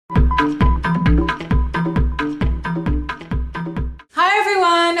Hi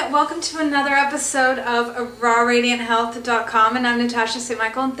everyone, welcome to another episode of RawRadiantHealth.com, and I'm Natasha St.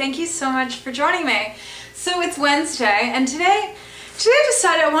 Michael, and thank you so much for joining me. So it's Wednesday, and today I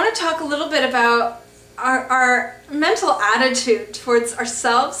decided I want to talk a little bit about our mental attitude towards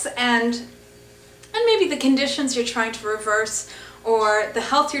ourselves and maybe the conditions you're trying to reverse, or the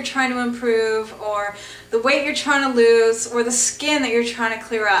health you're trying to improve, or the weight you're trying to lose, or the skin that you're trying to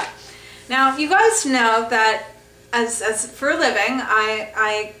clear up. Now, you guys know that as for a living,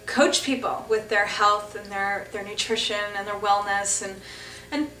 I coach people with their health and their nutrition and their wellness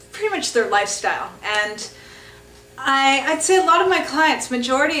and pretty much their lifestyle. And I'd say a lot of my clients,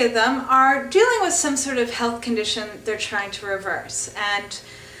 majority of them, are dealing with some sort of health condition they're trying to reverse. And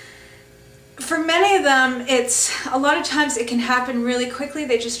for many of them, a lot of times it can happen really quickly.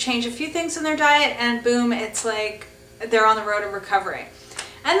 They just change a few things in their diet and boom, it's like they're on the road to recovery.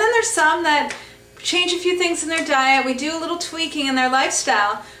 And then there's some that change a few things in their diet, we do a little tweaking in their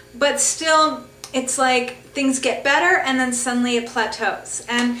lifestyle, but still it's like things get better and then suddenly it plateaus.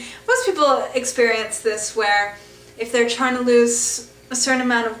 And most people experience this where if they're trying to lose a certain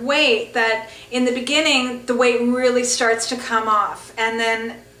amount of weight, that in the beginning the weight really starts to come off, and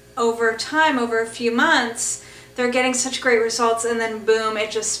then over time, over a few months, they're getting such great results, and then boom, it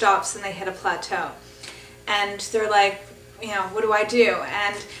just stops and they hit a plateau. And they're like, what do I do?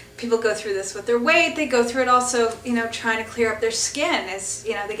 And people go through this with their weight. They go through it also, trying to clear up their skin. As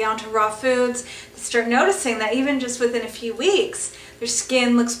they get onto raw foods, they start noticing that even just within a few weeks, their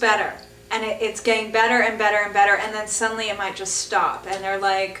skin looks better, and it's getting better and better and better, and then suddenly it might just stop. And they're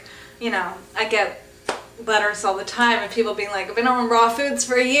like, I get letters all the time of people being like, I've been on raw foods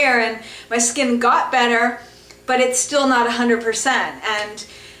for a year and my skin got better, but it's still not 100%. And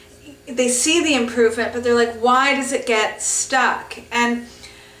they see the improvement, but they're like, why does it get stuck? And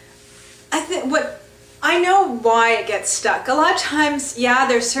I know why it gets stuck. A lot of times, yeah,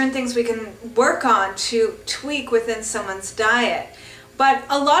 there's certain things we can work on to tweak within someone's diet, but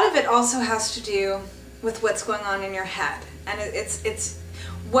a lot of it also has to do with what's going on in your head, and it's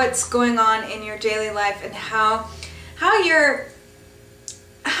what's going on in your daily life, and how you're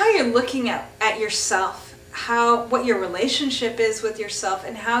looking at yourself, what your relationship is with yourself,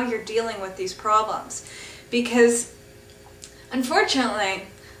 and how you're dealing with these problems. Because unfortunately,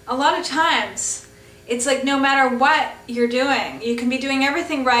 a lot of times it's like no matter what you're doing, you can be doing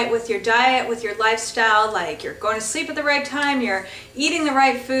everything right with your diet, with your lifestyle, like you're going to sleep at the right time, you're eating the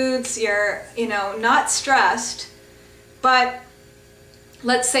right foods, you're not stressed, but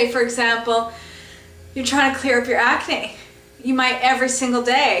let's say, for example, you're trying to clear up your acne. You might every single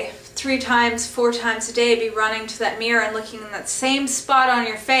day, 3 times, 4 times a day, be running to that mirror and looking in that same spot on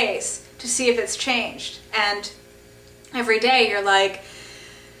your face to see if it's changed. And every day you're like,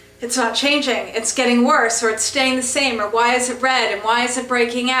 it's not changing, it's getting worse, or it's staying the same, or why is it red, and why is it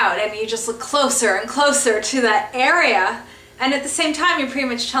breaking out? And you just look closer and closer to that area. And at the same time, you're pretty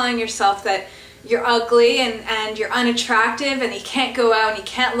much telling yourself that you're ugly and you're unattractive, and you can't go out and you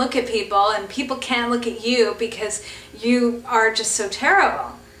can't look at people, and people can't look at you because you are just so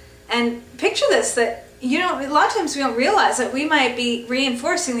terrible. And picture this, that a lot of times we don't realize that we might be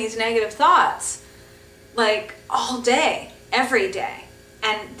reinforcing these negative thoughts like all day, every day.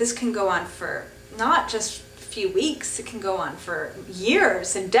 And this can go on for not just a few weeks, it can go on for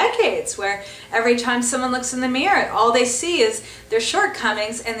years and decades, where every time someone looks in the mirror, all they see is their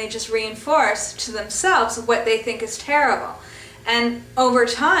shortcomings, and they just reinforce to themselves what they think is terrible. And over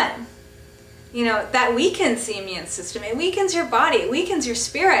time, that weakens the immune system, it weakens your body, it weakens your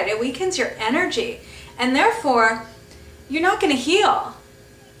spirit, it weakens your energy, and therefore you're not going to heal.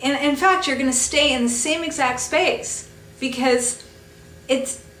 In fact, you're going to stay in the same exact space, because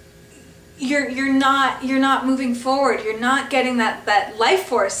you're not moving forward. You're not getting that life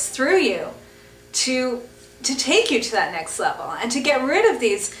force through you to take you to that next level and to get rid of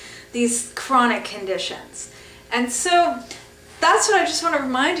these chronic conditions. And so that's what I just want to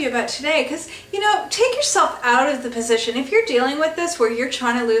remind you about today, because take yourself out of the position. If you're dealing with this where you're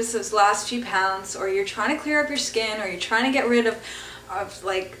trying to lose those last few pounds, or you're trying to clear up your skin, or you're trying to get rid of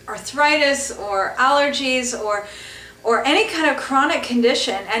like arthritis or allergies or any kind of chronic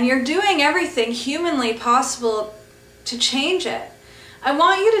condition, and you're doing everything humanly possible to change it, I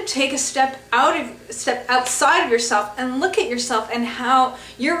want you to take a step outside of yourself and look at yourself and how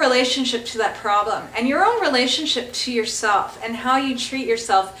your relationship to that problem, and your own relationship to yourself, and how you treat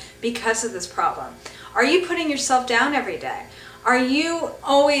yourself because of this problem. Are you putting yourself down every day? Are you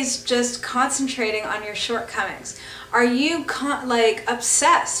always just concentrating on your shortcomings? Are you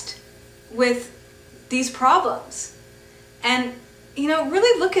obsessed with these problems? And you know,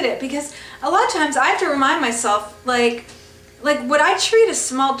 really look at it, because a lot of times I have to remind myself, like would I treat a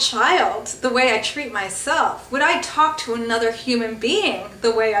small child the way I treat myself? Would I talk to another human being the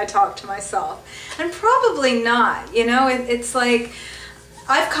way I talk to myself? And probably not, you know. It's like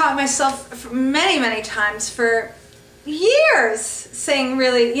I've caught myself many, many times for years saying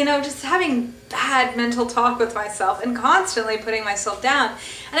really, you know, just having bad mental talk with myself and constantly putting myself down.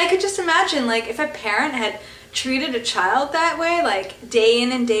 And I could just imagine, like, if a parent had treated a child that way, like day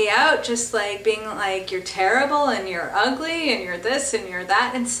in and day out, just like being like, you're terrible and you're ugly and you're this and you're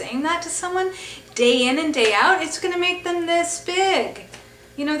that, and saying that to someone day in and day out, it's going to make them this big.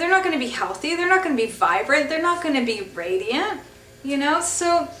 You know, they're not going to be healthy, they're not going to be vibrant, they're not going to be radiant, you know.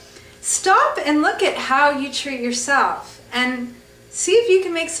 So stop and look at how you treat yourself and see if you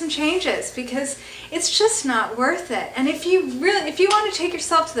can make some changes, because it's just not worth it. And if you want to take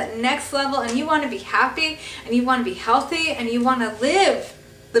yourself to that next level, and you want to be happy and you want to be healthy and you want to live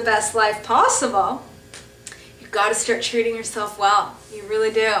the best life possible, you've got to start treating yourself well. You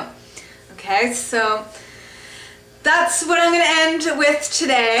really do. Okay, so that's what I'm going to end with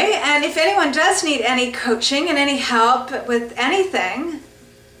today. And if anyone does need any coaching and any help with anything,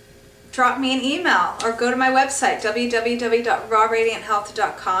 drop me an email or go to my website,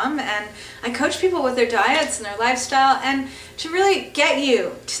 www.RawRadiantHealth.com, and I coach people with their diets and their lifestyle, and to really get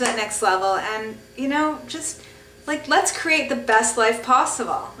you to that next level, and, you know, just like, let's create the best life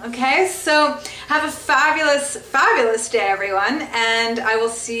possible. Okay, so have a fabulous, fabulous day, everyone, and I will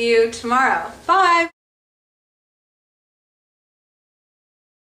see you tomorrow. Bye.